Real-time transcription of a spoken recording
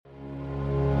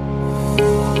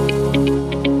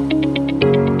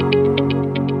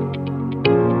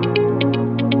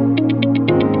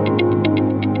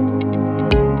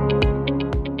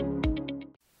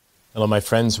Hello, my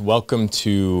friends. Welcome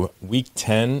to week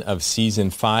 10 of season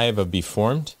 5 of Be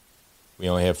Formed. We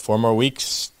only have 4 more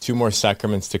weeks, 2 more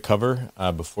sacraments to cover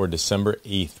before December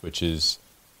 8th, which is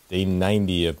day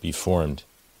 90 of Be Formed.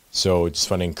 So just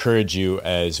want to encourage you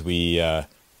as we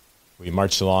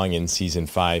march along in season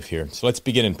 5 here. So let's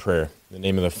begin in prayer. In the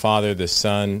name of the Father, the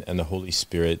Son, and the Holy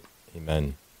Spirit.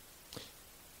 Amen.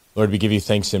 Lord, we give you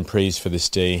thanks and praise for this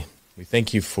day. We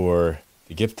thank you for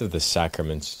the gift of the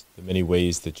sacraments, the many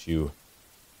ways that you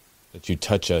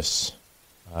touch us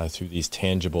through these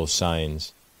tangible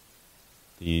signs,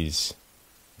 these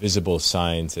visible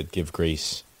signs that give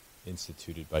grace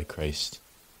instituted by Christ.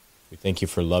 We thank you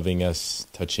for loving us,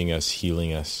 touching us,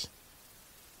 healing us,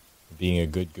 for being a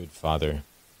good, good Father.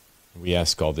 We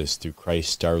ask all this through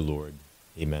Christ our Lord.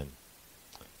 Amen.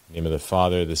 In the name of the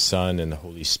Father, the Son, and the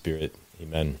Holy Spirit.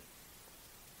 Amen.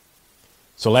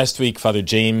 So last week, Father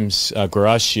James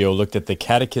Guarascio looked at the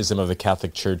Catechism of the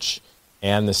Catholic Church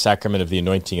and the Sacrament of the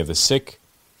Anointing of the Sick.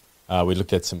 We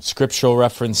looked at some scriptural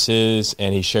references,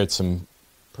 and he shared some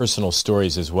personal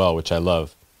stories as well, which I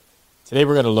love. Today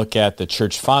we're going to look at the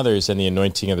Church Fathers and the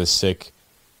anointing of the sick.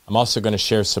 I'm also going to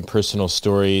share some personal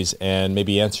stories and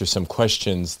maybe answer some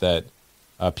questions that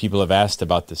people have asked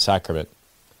about the sacrament.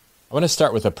 I want to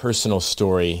start with a personal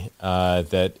story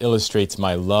that illustrates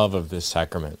my love of this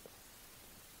sacrament.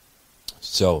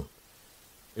 So,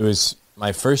 it was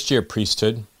my first year of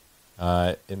priesthood.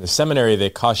 In the seminary,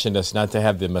 they cautioned us not to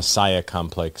have the Messiah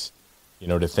complex,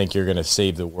 to think you're going to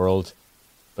save the world.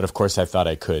 But of course, I thought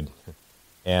I could.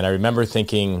 And I remember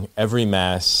thinking every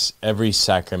Mass, every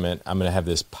sacrament, I'm going to have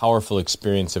this powerful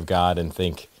experience of God and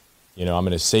think, I'm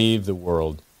going to save the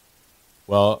world.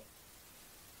 Well,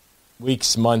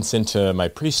 weeks, months into my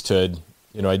priesthood,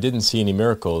 I didn't see any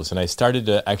miracles. And I started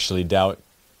to actually doubt,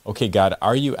 okay, God,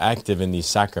 are you active in these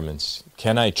sacraments?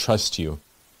 Can I trust you?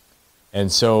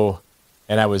 And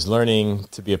I was learning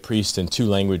to be a priest in 2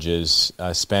 languages,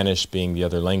 Spanish being the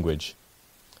other language.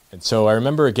 And so I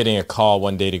remember getting a call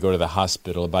one day to go to the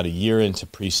hospital about a year into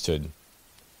priesthood.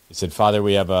 He said, Father,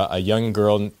 we have a young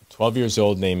girl, 12 years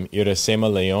old, named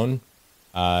Iracema Leon.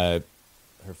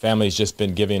 Her family's just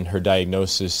been given her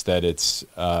diagnosis that it's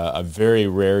a very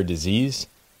rare disease,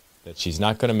 that she's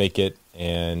not going to make it,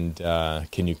 and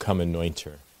can you come anoint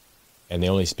her? And they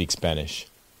only speak Spanish.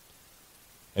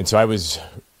 And so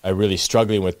I really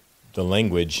struggling with the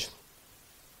language.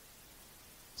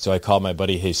 So I called my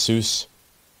buddy Jesus,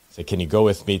 said, can you go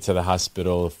with me to the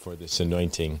hospital for this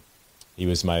anointing? He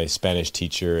was my Spanish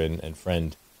teacher and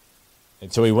friend.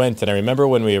 And so we went, and I remember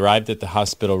when we arrived at the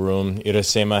hospital room,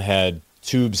 Iracema had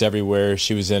tubes everywhere.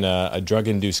 She was in a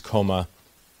drug-induced coma.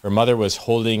 Her mother was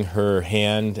holding her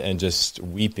hand and just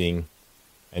weeping.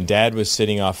 And Dad was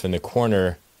sitting off in the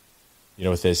corner,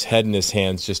 with his head in his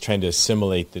hands, just trying to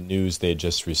assimilate the news they had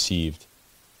just received.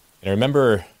 And I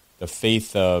remember the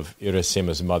faith of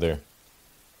Iracema's mother.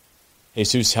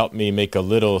 Jesus helped me make a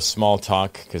little small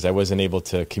talk because I wasn't able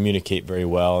to communicate very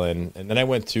well. And then I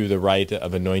went through the rite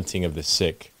of anointing of the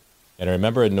sick. And I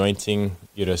remember anointing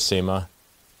Iracema,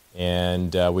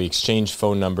 and we exchanged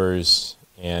phone numbers,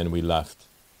 and we left.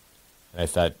 And I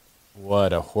thought,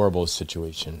 what a horrible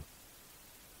situation.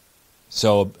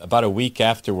 So about a week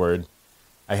afterward,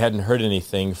 I hadn't heard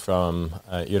anything from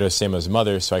Iracema's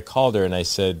mother, so I called her and I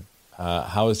said,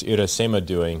 how is Iracema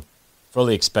doing?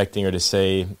 Fully expecting her to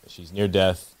say she's near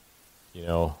death,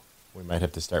 we might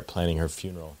have to start planning her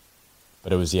funeral.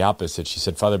 But it was the opposite. She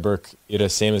said, Father Burke,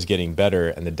 Iracema's getting better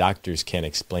and the doctors can't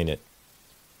explain it.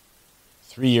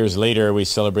 3 years later, we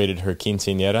celebrated her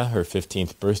quinceañera, her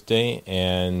 15th birthday,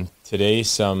 and today,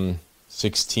 some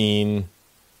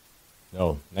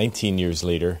 19 years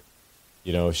later,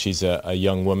 she's a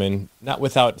young woman, not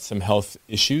without some health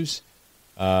issues,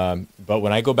 but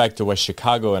when I go back to West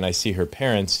Chicago and I see her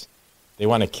parents, they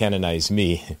want to canonize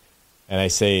me. And I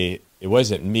say, it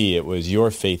wasn't me, it was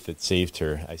your faith that saved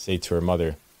her. I say to her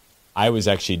mother, I was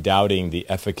actually doubting the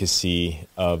efficacy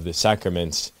of the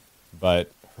sacraments,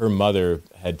 but her mother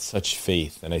had such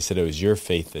faith. And I said, it was your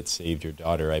faith that saved your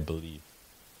daughter, I believe.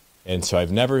 And so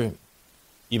I've never,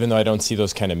 even though I don't see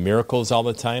those kind of miracles all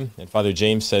the time, and Father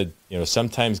James said,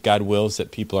 sometimes God wills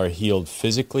that people are healed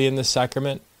physically in the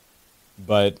sacrament,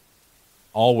 but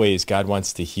always God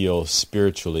wants to heal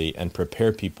spiritually and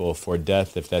prepare people for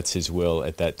death if that's his will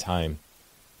at that time.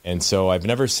 And so I've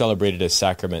never celebrated a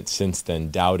sacrament since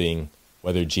then, doubting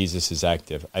whether Jesus is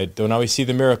active. I don't always see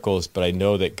the miracles, but I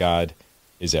know that God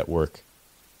is at work.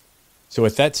 So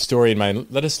with that story in mind,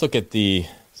 let us look at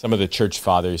some of the church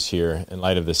fathers here in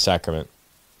light of the sacrament.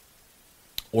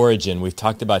 Origen, we've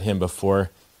talked about him before.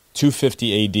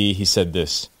 250 AD, he said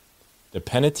this: The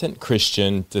penitent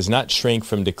Christian does not shrink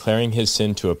from declaring his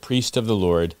sin to a priest of the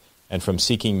Lord and from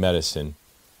seeking medicine.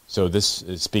 So this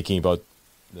is speaking about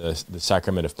the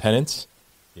sacrament of penance,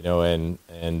 and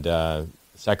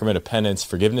sacrament of penance,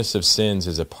 forgiveness of sins,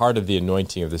 is a part of the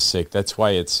anointing of the sick. That's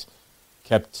why it's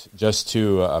kept just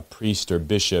to a priest or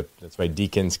bishop. That's why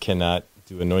deacons cannot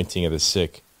do anointing of the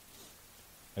sick.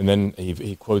 And then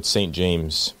he quotes St.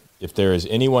 James, "If there is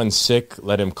anyone sick,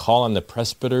 let him call on the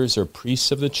presbyters or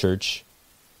priests of the church,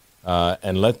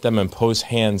 and let them impose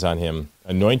hands on him,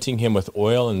 anointing him with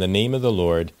oil in the name of the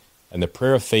Lord, and the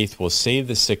prayer of faith will save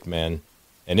the sick man.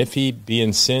 And if he be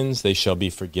in sins, they shall be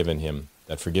forgiven him."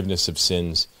 That forgiveness of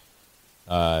sins,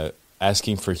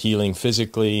 asking for healing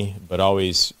physically, but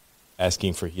always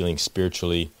asking for healing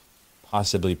spiritually,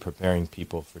 possibly preparing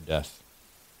people for death.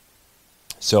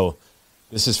 So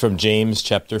this is from James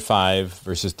chapter 5,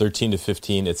 verses 13 to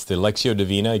 15. It's the Lectio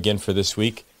Divina, again, for this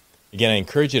week. Again, I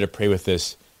encourage you to pray with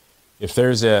this. If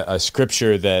there's a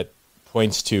scripture that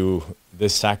points to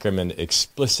this sacrament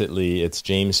explicitly, it's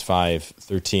James 5,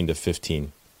 13 to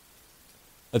 15.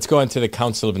 Let's go on to the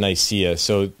Council of Nicaea.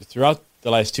 So throughout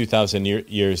the last 2,000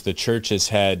 years, the Church has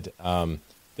had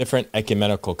different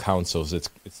ecumenical councils. It's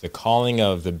the calling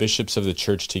of the bishops of the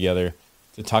Church together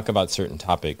to talk about certain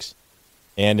topics.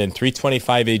 And in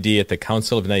 325 AD, at the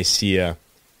Council of Nicaea,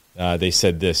 they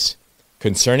said this: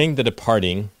 "Concerning the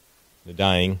departing, the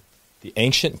dying, the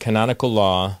ancient canonical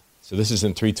law," so this is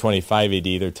in 325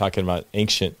 AD, they're talking about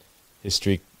ancient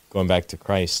history going back to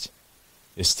Christ,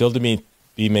 "is still to be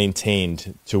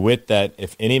maintained, to wit that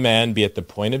if any man be at the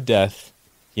point of death,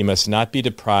 he must not be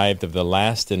deprived of the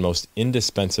last and most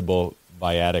indispensable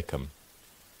viaticum."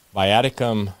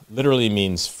 Viaticum literally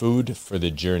means food for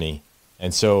the journey.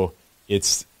 And so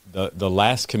it's the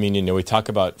last communion. We talk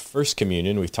about first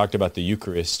communion, we've talked about the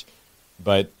Eucharist,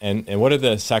 but and what are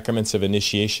the sacraments of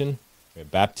initiation?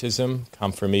 Baptism,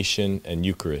 confirmation, and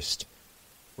Eucharist.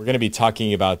 We're going to be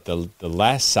talking about the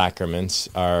last sacraments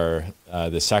are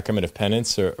the sacrament of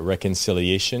penance or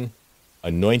reconciliation,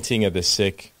 anointing of the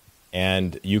sick,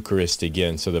 and Eucharist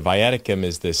again. So the viaticum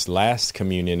is this last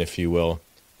communion, if you will.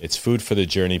 It's food for the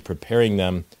journey, preparing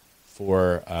them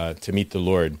for to meet the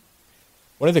Lord.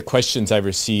 One of the questions I've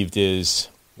received is,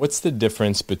 what's the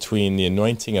difference between the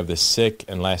anointing of the sick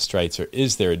and last rites, or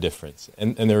is there a difference?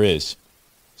 And there is.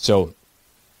 So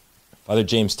Father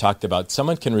James talked about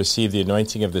someone can receive the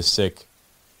anointing of the sick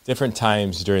different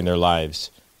times during their lives.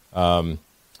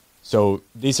 So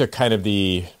these are kind of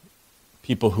the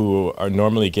people who are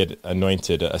normally get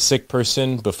anointed. A sick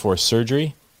person before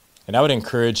surgery. And I would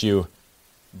encourage you,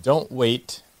 don't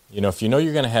wait. If you know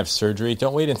you're going to have surgery,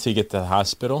 don't wait until you get to the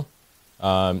hospital.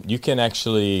 You can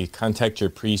actually contact your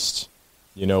priest,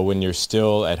 when you're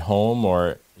still at home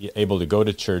or able to go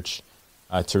to church,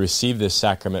 to receive this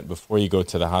sacrament before you go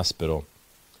to the hospital.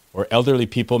 Or elderly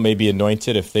people may be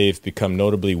anointed if they've become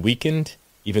notably weakened,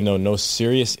 even though no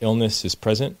serious illness is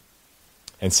present.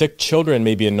 And sick children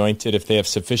may be anointed if they have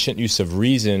sufficient use of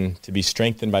reason to be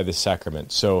strengthened by the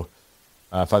sacrament. So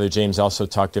Father James also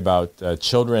talked about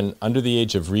children under the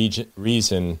age of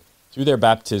reason. Through their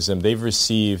baptism, they've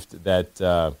received that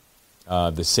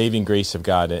the saving grace of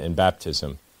God in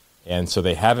baptism. And so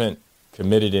they haven't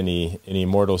committed any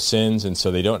mortal sins, and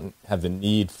so they don't have the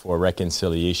need for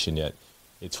reconciliation yet.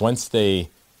 It's once they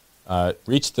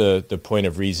reach the point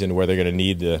of reason where they're going to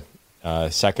need the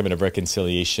sacrament of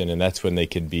reconciliation, and that's when they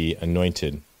can be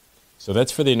anointed. So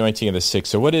that's for the anointing of the sick.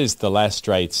 So what is the last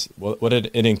rites? Well,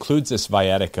 it includes this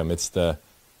viaticum. It's the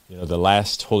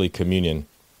last Holy Communion.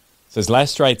 It says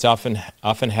last rites often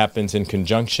happens in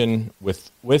conjunction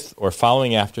with or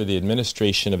following after the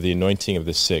administration of the anointing of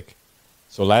the sick.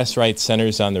 So last rite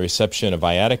centers on the reception of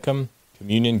viaticum,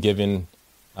 communion given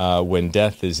when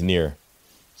death is near.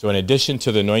 So in addition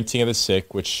to the anointing of the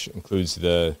sick, which includes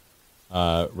the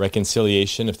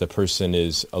reconciliation if the person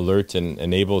is alert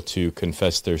and able to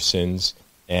confess their sins,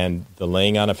 and the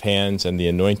laying on of hands and the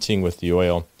anointing with the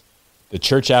oil, the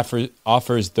Church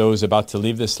offers those about to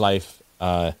leave this life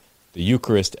the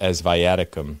Eucharist as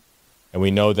viaticum. And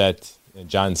we know that in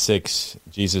John 6,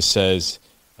 Jesus says,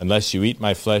 "Unless you eat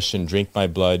my flesh and drink my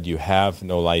blood, you have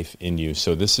no life in you."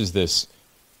 So this is this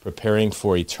preparing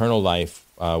for eternal life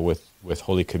with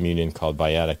Holy Communion called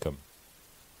viaticum.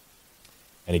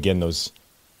 And again, those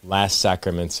last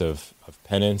sacraments of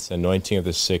penance, anointing of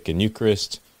the sick, and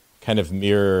Eucharist kind of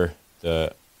mirror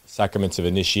the sacraments of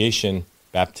initiation,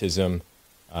 baptism,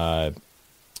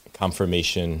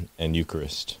 confirmation, and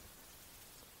Eucharist.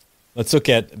 Let's look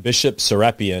at Bishop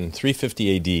Serapion,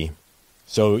 350 AD.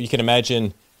 So you can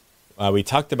imagine We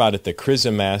talked about at the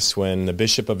Chrism Mass when the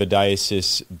bishop of a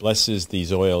diocese blesses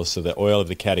these oils. So the oil of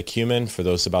the catechumen for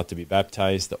those about to be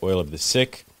baptized, the oil of the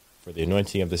sick for the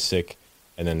anointing of the sick,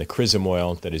 and then the chrism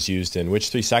oil that is used in which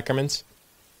three sacraments?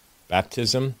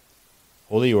 Baptism,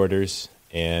 holy orders,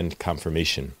 and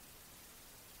confirmation.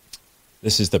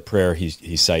 This is the prayer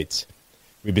he cites.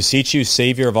 We beseech you,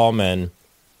 Savior of all men,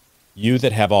 you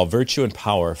that have all virtue and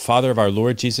power, Father of our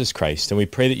Lord Jesus Christ, and we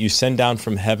pray that you send down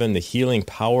from heaven the healing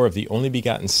power of the only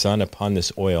begotten Son upon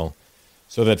this oil,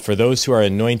 so that for those who are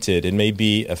anointed it may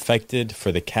be effected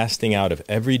for the casting out of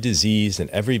every disease and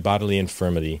every bodily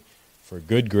infirmity, for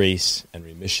good grace and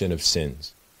remission of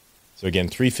sins. So again,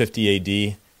 350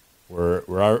 AD,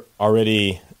 we're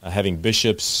already having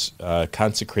bishops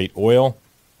consecrate oil.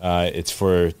 It's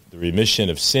for the remission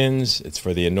of sins. It's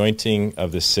for the anointing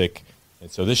of the sick. And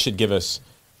so this should give us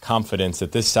confidence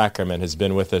that this sacrament has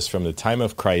been with us from the time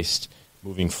of Christ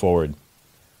moving forward.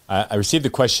 I received the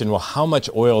question, well, how much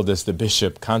oil does the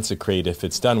bishop consecrate if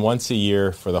it's done once a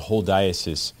year for the whole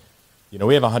diocese? You know,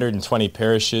 we have 120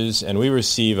 parishes, and we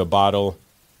receive a bottle,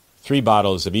 3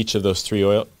 bottles of each of those 3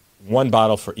 oil, 1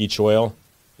 bottle for each oil.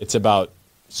 It's about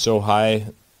so high,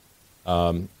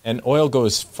 and oil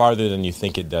goes farther than you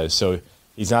think it does. So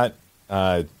he's not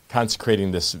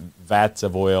consecrating this vats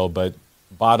of oil, but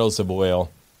bottles of oil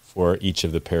for each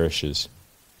of the parishes.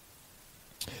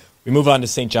 We move on to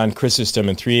St. John Chrysostom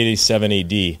in 387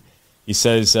 AD. He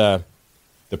says,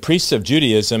 the priests of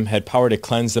Judaism had power to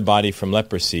cleanse the body from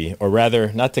leprosy, or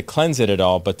rather, not to cleanse it at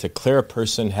all, but to clear a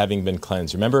person having been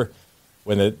cleansed. Remember,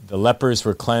 when the lepers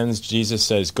were cleansed, Jesus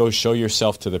says, go show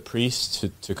yourself to the priest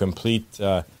to complete,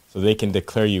 so they can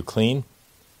declare you clean.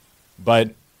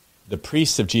 But the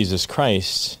priests of Jesus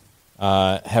Christ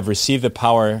have received the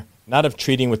power not of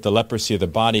treating with the leprosy of the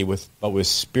body, but with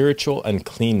spiritual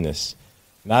uncleanness,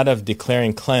 not of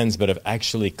declaring cleanse, but of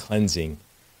actually cleansing.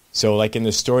 So like in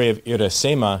the story of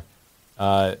Irasema,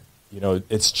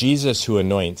 it's Jesus who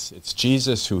anoints. It's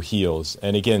Jesus who heals.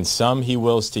 And again, some he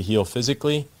wills to heal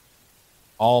physically,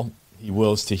 all he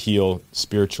wills to heal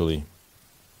spiritually.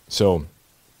 So,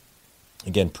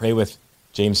 again, pray with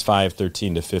James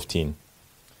 5:13 to 15.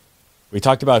 We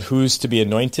talked about who's to be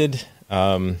anointed.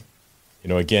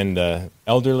 Again, the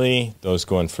elderly, those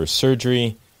going for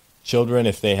surgery, children,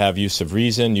 if they have use of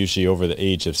reason, usually over the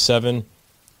age of 7.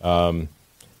 And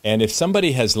if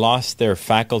somebody has lost their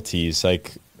faculties,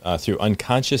 like through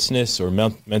unconsciousness or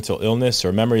mental illness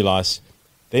or memory loss,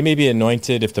 they may be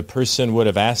anointed if the person would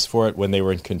have asked for it when they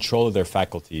were in control of their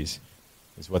faculties,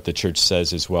 is what the church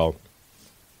says as well.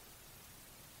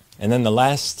 And then the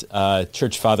last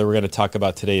church father we're going to talk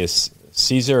about today is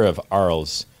Caesar of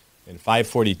Arles in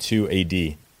 542 AD.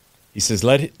 He says,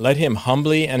 let him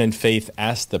humbly and in faith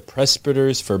ask the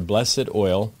presbyters for blessed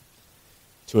oil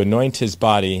to anoint his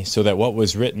body so that what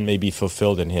was written may be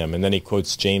fulfilled in him. And then he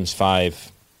quotes James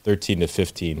 5:13 to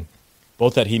 15,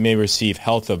 both that he may receive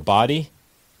health of body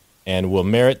and will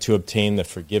merit to obtain the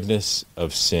forgiveness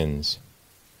of sins.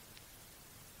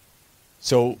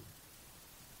 So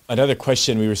another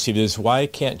question we received is, why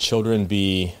can't children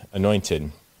be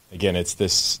anointed? Again, it's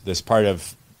this part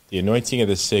of the anointing of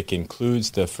the sick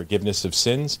includes the forgiveness of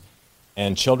sins,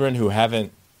 and children who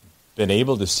haven't been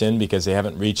able to sin because they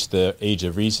haven't reached the age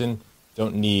of reason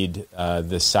don't need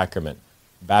this sacrament.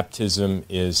 Baptism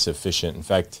is sufficient. In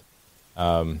fact,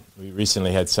 we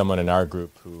recently had someone in our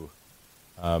group who,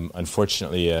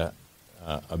 unfortunately, a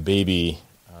baby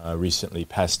recently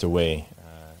passed away.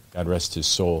 God rest his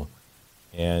soul.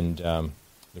 And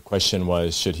the question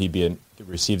was, should he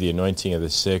receive the anointing of the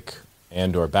sick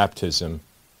and or baptism?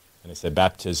 And I said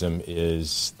baptism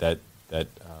is that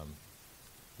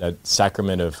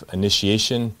sacrament of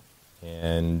initiation,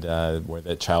 and where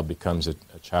that child becomes a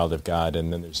child of God,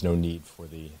 and then there's no need for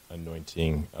the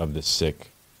anointing of the sick.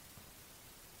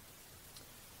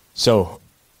 So,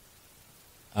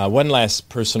 one last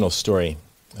personal story.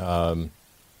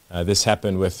 This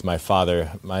happened with my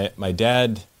father. My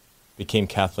dad became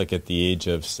Catholic at the age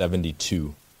of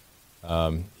 72.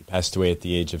 He passed away at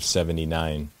the age of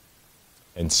 79.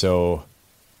 And so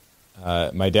I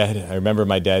remember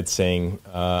my dad saying,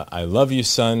 I love you,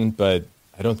 son, but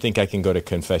I don't think I can go to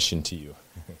confession to you.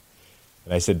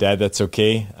 And I said, Dad, that's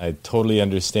okay. I totally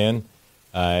understand.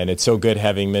 And it's so good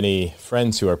having many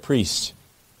friends who are priests.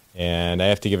 And I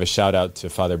have to give a shout out to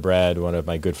Father Brad, one of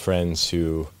my good friends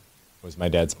who was my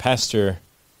dad's pastor.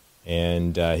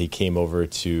 And he came over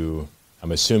to,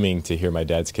 I'm assuming, to hear my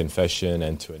dad's confession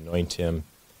and to anoint him.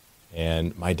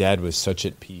 And my dad was such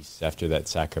at peace after that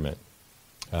sacrament.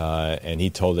 And he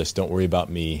told us, don't worry about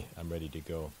me, I'm ready to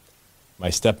go. My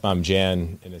stepmom,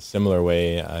 Jan, in a similar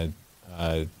way,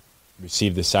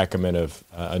 received the sacrament of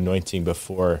anointing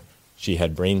before she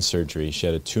had brain surgery. She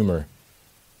had a tumor.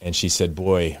 And she said,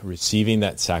 boy, receiving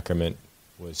that sacrament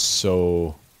was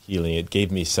so healing. It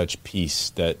gave me such peace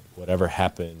that whatever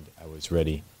happened, I was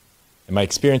ready. And my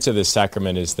experience of this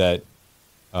sacrament is that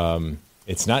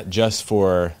it's not just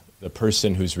for the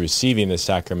person who's receiving the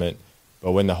sacrament,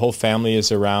 but when the whole family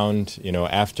is around,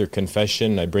 after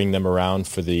confession, I bring them around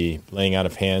for the laying out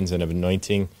of hands and of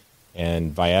anointing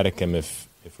and viaticum if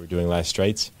we're doing last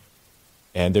rites.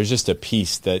 And there's just a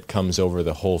peace that comes over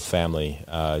the whole family,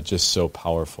 just so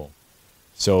powerful.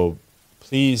 So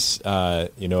please,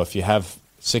 if you have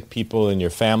sick people in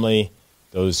your family,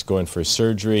 those going for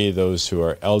surgery, those who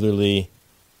are elderly,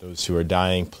 those who are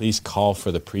dying, please call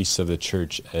for the priests of the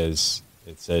church, as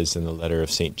it says in the letter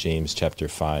of St. James, chapter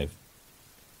 5.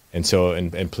 And so,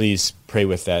 and please pray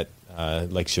with that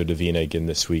Lectio Divina again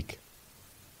this week.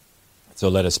 So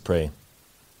let us pray.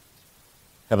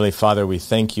 Heavenly Father, we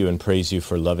thank you and praise you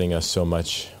for loving us so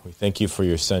much. We thank you for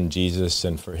your Son, Jesus,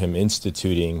 and for him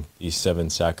instituting these 7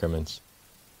 sacraments.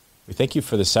 We thank you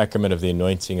for the sacrament of the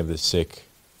anointing of the sick,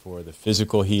 for the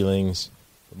physical healings,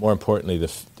 but more importantly,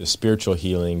 the spiritual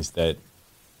healings that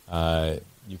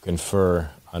you confer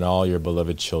on all your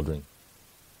beloved children.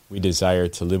 We desire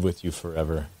to live with you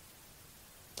forever.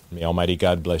 May Almighty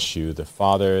God bless you, the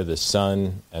Father, the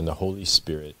Son, and the Holy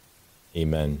Spirit.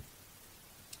 Amen.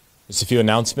 Just a few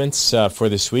announcements for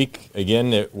this week.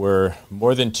 Again, we're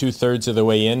more than 2/3 of the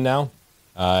way in now.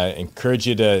 Encourage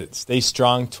you to stay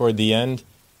strong toward the end.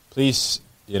 Please,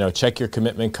 check your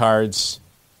commitment cards.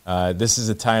 This is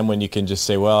a time when you can just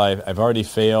say, well, I've already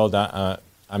failed.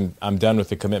 I'm done with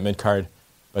the commitment card.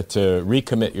 But to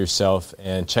recommit yourself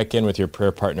and check in with your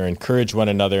prayer partner, encourage one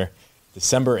another.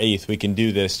 December 8th, we can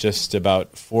do this just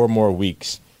about 4 more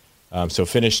weeks. So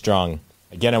finish strong.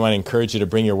 Again, I want to encourage you to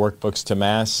bring your workbooks to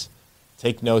Mass.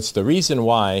 Take notes. The reason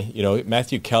why,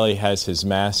 Matthew Kelly has his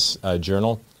Mass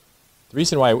journal. The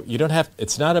reason why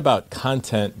it's not about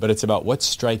content, but it's about what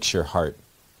strikes your heart.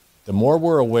 The more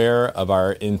we're aware of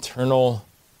our internal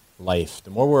life,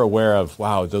 the more we're aware of,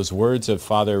 wow, those words of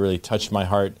Father really touched my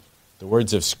heart, the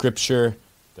words of Scripture,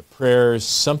 the prayers,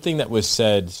 something that was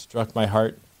said struck my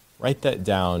heart, write that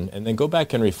down, and then go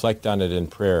back and reflect on it in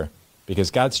prayer,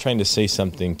 because God's trying to say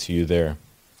something to you there.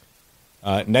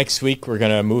 Next week, we're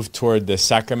going to move toward the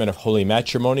sacrament of holy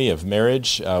matrimony, of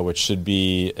marriage, which should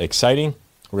be exciting.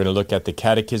 We're going to look at the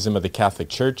Catechism of the Catholic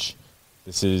Church.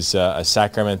 This is a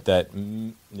sacrament that,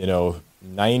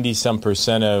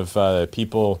 90-some% of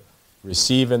people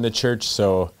receive in the church.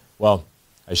 So, well,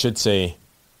 I should say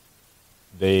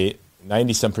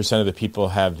 90-some% of the people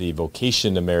have the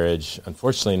vocation to marriage.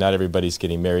 Unfortunately, not everybody's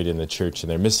getting married in the church,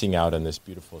 and they're missing out on this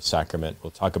beautiful sacrament.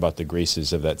 We'll talk about the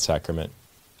graces of that sacrament.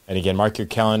 And again, mark your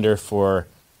calendar for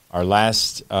our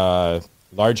last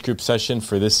large group session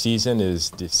for this season is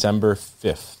December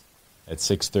 5th at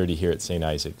 6:30 here at St.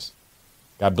 Isaac's.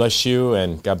 God bless you,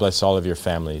 and God bless all of your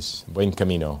families. Buen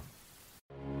camino.